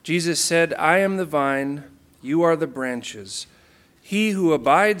Jesus said, "I am the vine, you are the branches. He who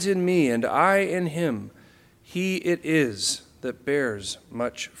abides in me and I in him, he it is that bears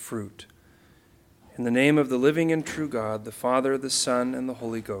much fruit." In the name of the living and true God, the Father, the Son, and the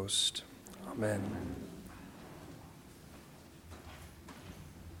Holy Ghost. Amen.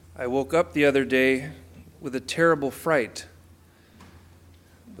 I woke up the other day with a terrible fright.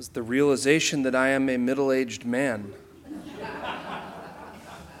 It was the realization that I am a middle-aged man.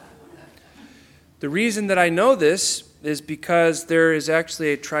 The reason that I know this is because there is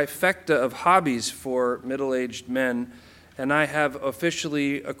actually a trifecta of hobbies for middle-aged men, and I have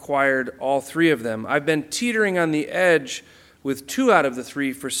officially acquired all three of them. I've been teetering on the edge with two out of the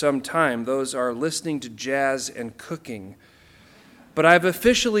three for some time. Those are listening to jazz and cooking. But I've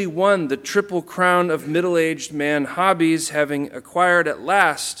officially won the triple crown of middle-aged man hobbies, having acquired at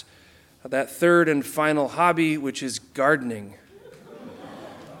last that third and final hobby, which is gardening.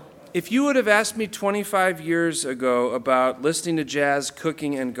 If you would have asked me 25 years ago about listening to jazz,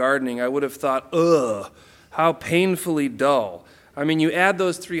 cooking, and gardening, I would have thought, ugh, how painfully dull. I mean, you add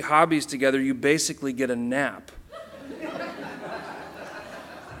those three hobbies together, you basically get a nap.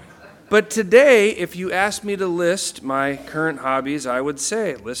 But today, if you asked me to list my current hobbies, I would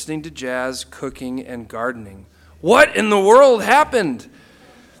say listening to jazz, cooking, and gardening. What in the world happened?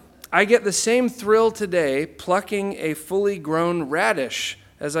 I get the same thrill today plucking a fully grown radish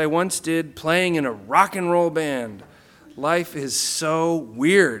as I once did playing in a rock and roll band. Life is so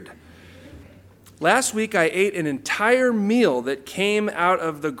weird. Last week I ate an entire meal that came out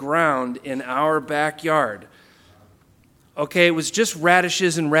of the ground in our backyard. Okay, it was just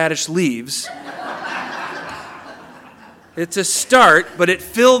radishes and radish leaves. It's a start, but it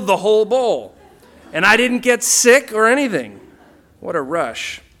filled the whole bowl. And I didn't get sick or anything. What a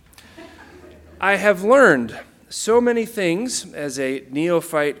rush. I have learned so many things as a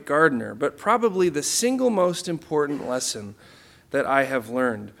neophyte gardener, but probably the single most important lesson that I have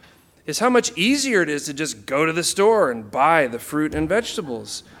learned is how much easier it is to just go to the store and buy the fruit and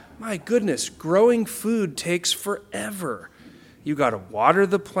vegetables. My goodness, growing food takes forever. You got to water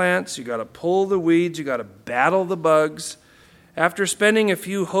the plants, you got to pull the weeds, you got to battle the bugs. After spending a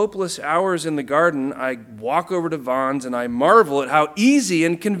few hopeless hours in the garden, I walk over to Vons and I marvel at how easy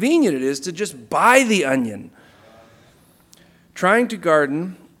and convenient it is to just buy the onion. Trying to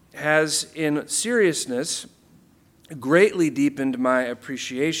garden has, in seriousness, greatly deepened my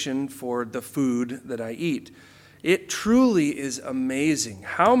appreciation for the food that I eat. It truly is amazing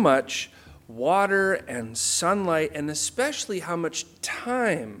how much water and sunlight, and especially how much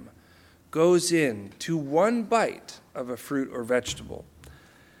time goes into one bite of a fruit or vegetable.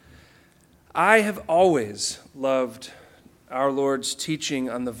 I have always loved our Lord's teaching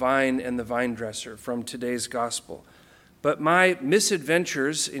on the vine and the vine dresser from today's gospel. But my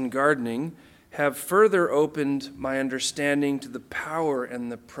misadventures in gardening have further opened my understanding to the power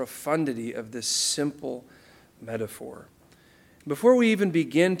and the profundity of this simple metaphor. Before we even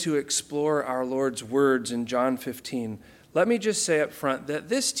begin to explore our Lord's words in John 15, let me just say up front that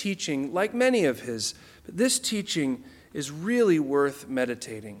this teaching, like many of his, this teaching is really worth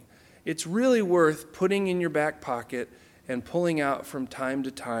meditating. It's really worth putting in your back pocket and pulling out from time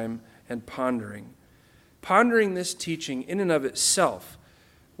to time and pondering. Pondering this teaching in and of itself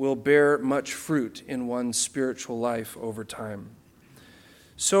will bear much fruit in one's spiritual life over time.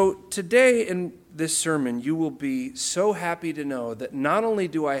 So today in this sermon, you will be so happy to know that not only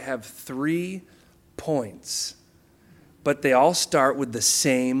do I have 3 points, but they all start with the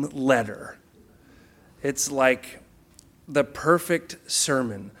same letter. It's like the perfect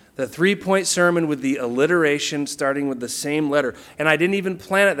sermon. The 3-point sermon with the alliteration starting with the same letter. And I didn't even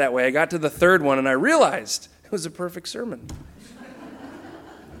plan it that way. I got to the third one and I realized it was a perfect sermon.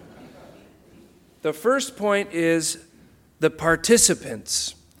 The first point is the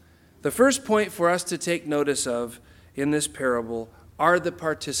participants. The first point for us to take notice of in this parable are the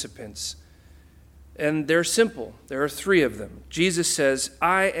participants. And they're simple. There are 3 of them. Jesus says,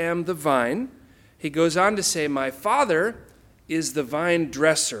 "I am the vine." He goes on to say, "My Father is the vine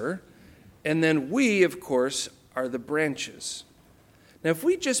dresser." And then we, of course, are the branches. Now, if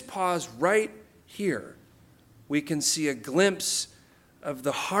we just pause right here, we can see a glimpse of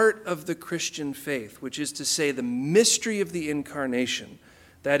the heart of the Christian faith, which is to say the mystery of the incarnation.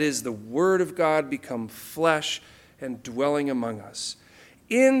 That is, the Word of God become flesh and dwelling among us.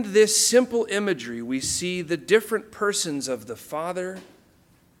 In this simple imagery, we see the different persons of the Father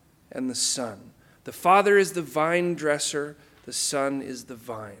and the Son. The Father is the vine dresser, the Son is the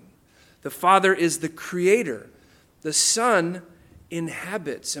vine. The Father is the creator. The Son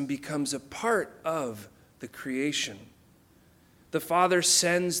inhabits and becomes a part of the creation. The Father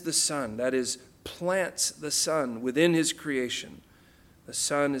sends the Son, that is, plants the Son within his creation. The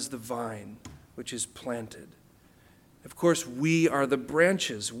Son is the vine which is planted. Of course, we are the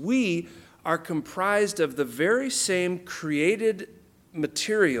branches. We are comprised of the very same created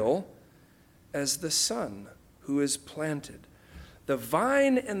material as the Son who is planted. The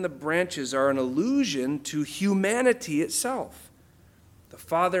vine and the branches are an allusion to humanity itself. The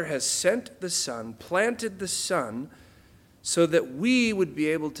Father has sent the Son, planted the Son, so that we would be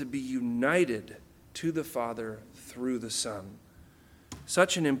able to be united to the Father through the Son.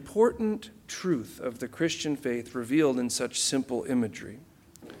 Such an important truth of the Christian faith revealed in such simple imagery.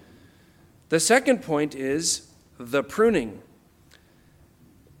 The second point is the pruning.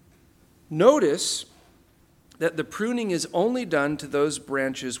 Notice that the pruning is only done to those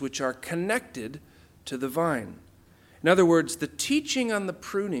branches which are connected to the vine. In other words, the teaching on the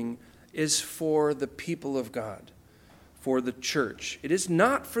pruning is for the people of God, for the church. It is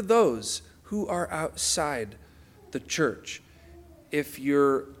not for those who are outside the church. If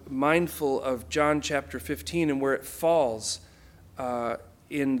you're mindful of John chapter 15 and where it falls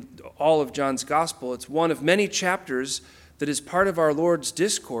in all of John's gospel, it's one of many chapters that is part of our Lord's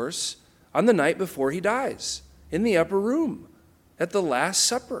discourse on the night before he dies, in the upper room, at the Last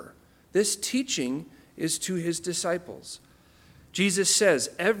Supper. This teaching is to his disciples. Jesus says,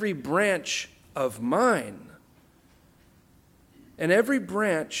 every branch of mine, and every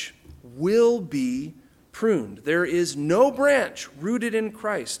branch will be pruned. There is no branch rooted in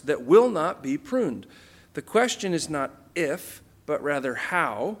Christ that will not be pruned. The question is not if, but rather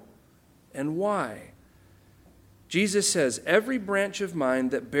how and why. Jesus says, every branch of mine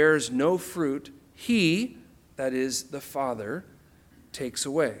that bears no fruit, he, that is the Father, takes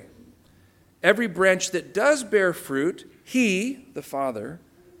away. Every branch that does bear fruit, he, the Father,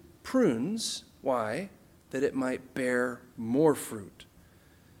 prunes. Why? That it might bear more fruit.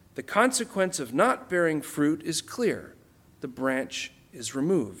 The consequence of not bearing fruit is clear. The branch is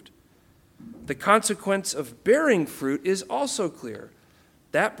removed. The consequence of bearing fruit is also clear.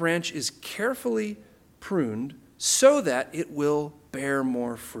 That branch is carefully pruned so that it will bear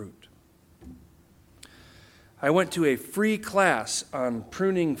more fruit. I went to a free class on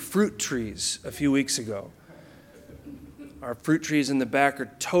pruning fruit trees a few weeks ago. Our fruit trees in the back are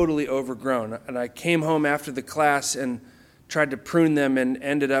totally overgrown, and I came home after the class and tried to prune them and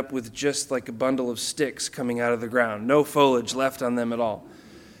ended up with just like a bundle of sticks coming out of the ground. No foliage left on them at all.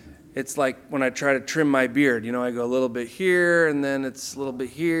 It's like when I try to trim my beard. I go a little bit here, and then it's a little bit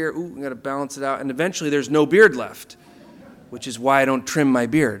here. Ooh, I got to balance it out. And eventually there's no beard left, which is why I don't trim my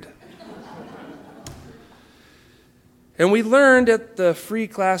beard. And we learned at the free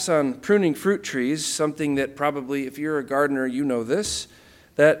class on pruning fruit trees, something that probably, if you're a gardener, you know this,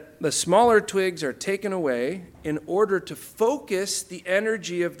 that the smaller twigs are taken away in order to focus the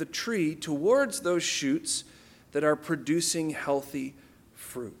energy of the tree towards those shoots that are producing healthy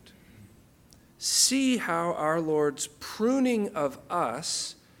fruit. See how our Lord's pruning of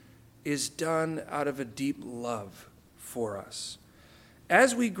us is done out of a deep love for us.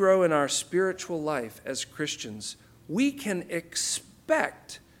 As we grow in our spiritual life as Christians, we can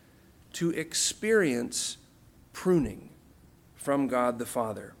expect to experience pruning from God the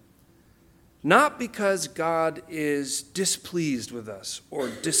Father. Not because God is displeased with us or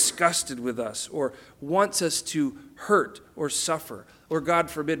disgusted with us or wants us to hurt or suffer, or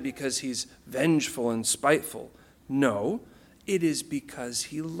God forbid, because he's vengeful and spiteful. No, it is because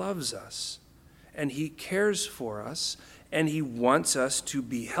he loves us and he cares for us and he wants us to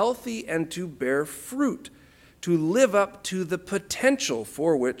be healthy and to bear fruit, to live up to the potential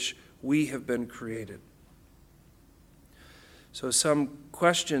for which we have been created. So some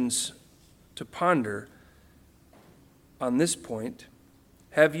questions to ponder on this point.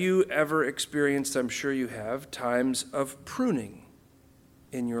 Have you ever experienced, I'm sure you have, times of pruning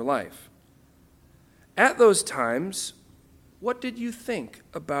in your life? At those times, what did you think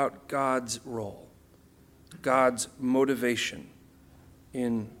about God's role, God's motivation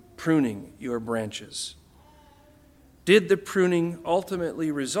in pruning your branches? Did the pruning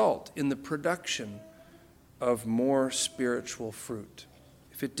ultimately result in the production of more spiritual fruit?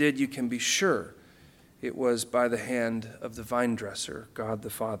 If it did, you can be sure it was by the hand of the vine dresser, God the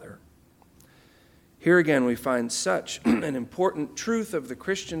Father. Here again we find such an important truth of the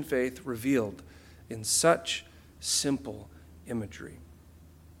Christian faith revealed in such simple imagery.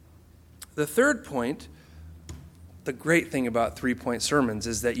 The third point, the great thing about 3-point sermons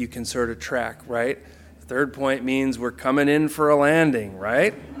is that you can sort of track, right? The third point means we're coming in for a landing,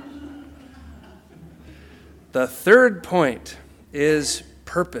 right? The third point is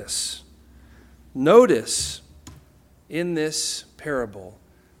purpose. Notice in this parable,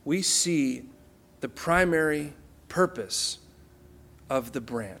 we see the primary purpose of the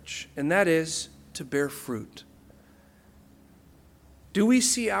branch, and that is to bear fruit. Do we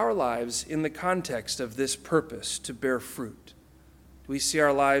see our lives in the context of this purpose to bear fruit? Do we see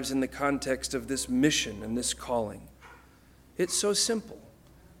our lives in the context of this mission and this calling? It's so simple.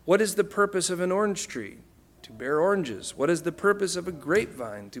 What is the purpose of an orange tree? To bear oranges. What is the purpose of a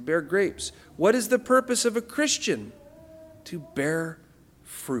grapevine? To bear grapes. What is the purpose of a Christian? To bear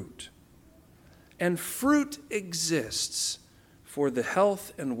fruit. And fruit exists for the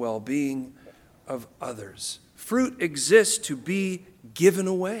health and well-being of others. Fruit exists to be given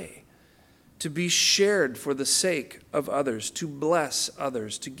away, to be shared for the sake of others, to bless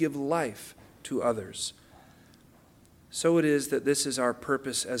others, to give life to others. So it is that this is our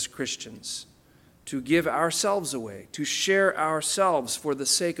purpose as Christians, to give ourselves away, to share ourselves for the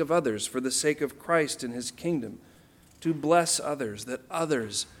sake of others, for the sake of Christ and his kingdom, to bless others, that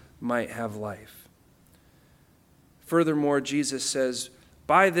others might have life. Furthermore, Jesus says,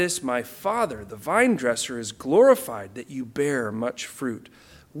 "By this my Father, the vine dresser, is glorified, that you bear much fruit."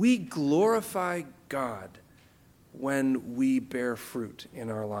 We glorify God when we bear fruit in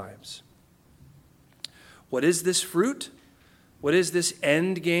our lives. What is this fruit? What is this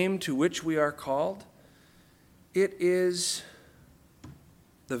end game to which we are called? It is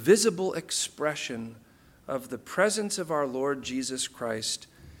the visible expression of the presence of our Lord Jesus Christ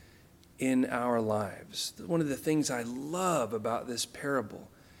in our lives. One of the things I love about this parable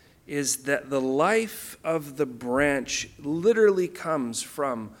is that the life of the branch literally comes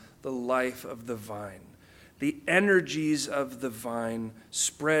from the life of the vine. The energies of the vine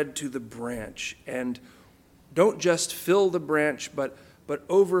spread to the branch and don't just fill the branch, but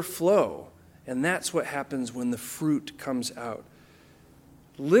overflow. And that's what happens when the fruit comes out.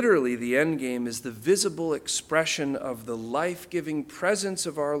 Literally, the end game is the visible expression of the life-giving presence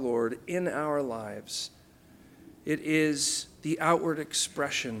of our Lord in our lives. It is the outward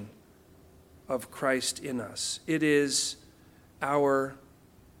expression of Christ in us. It is our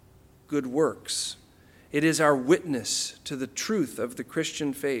good works. It is our witness to the truth of the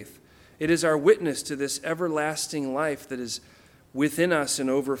Christian faith. It is our witness to this everlasting life that is within us and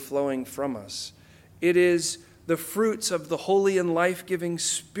overflowing from us. It is the fruits of the holy and life-giving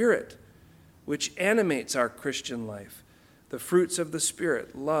Spirit, which animates our Christian life. The fruits of the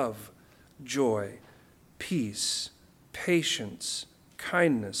Spirit: love, joy, peace, patience,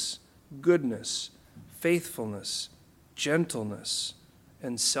 kindness, goodness, faithfulness, gentleness,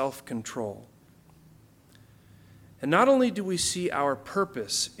 and self-control. And not only do we see our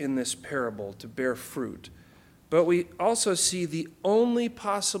purpose in this parable to bear fruit, but we also see the only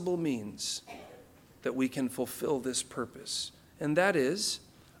possible means that we can fulfill this purpose, and that is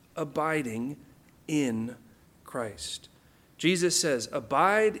abiding in Christ. Jesus says,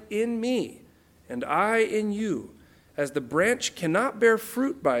 "Abide in me, and I in you. As the branch cannot bear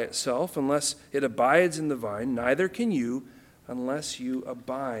fruit by itself unless it abides in the vine, neither can you unless you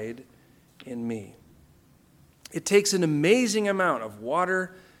abide in me." It takes an amazing amount of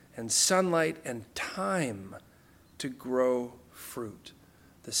water and sunlight and time to grow fruit.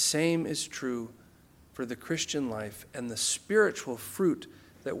 The same is true for the Christian life and the spiritual fruit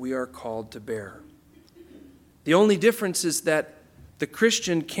that we are called to bear. The only difference is that the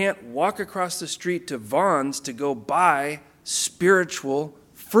Christian can't walk across the street to Vaughn's to go buy spiritual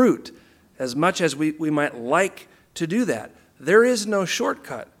fruit, as much as we might like to do that. There is no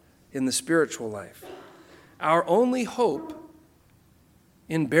shortcut in the spiritual life. Our only hope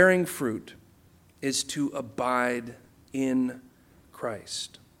in bearing fruit is to abide in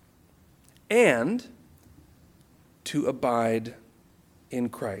Christ and to abide in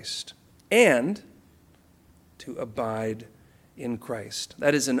Christ and to abide in Christ.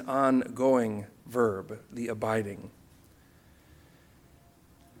 That is an ongoing verb, the abiding.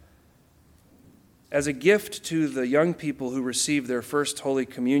 As a gift to the young people who receive their first Holy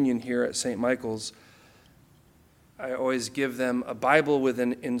Communion here at St. Michael's, I always give them a Bible with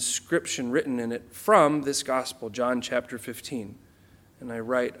an inscription written in it from this gospel, John chapter 15. And I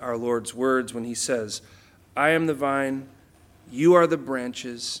write our Lord's words when he says, "I am the vine, you are the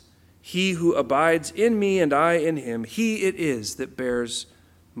branches. He who abides in me and I in him, he it is that bears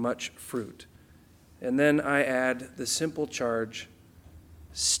much fruit." And then I add the simple charge,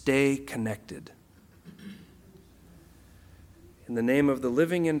 stay connected. In the name of the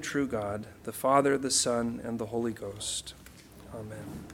living and true God, the Father, the Son, and the Holy Ghost. Amen.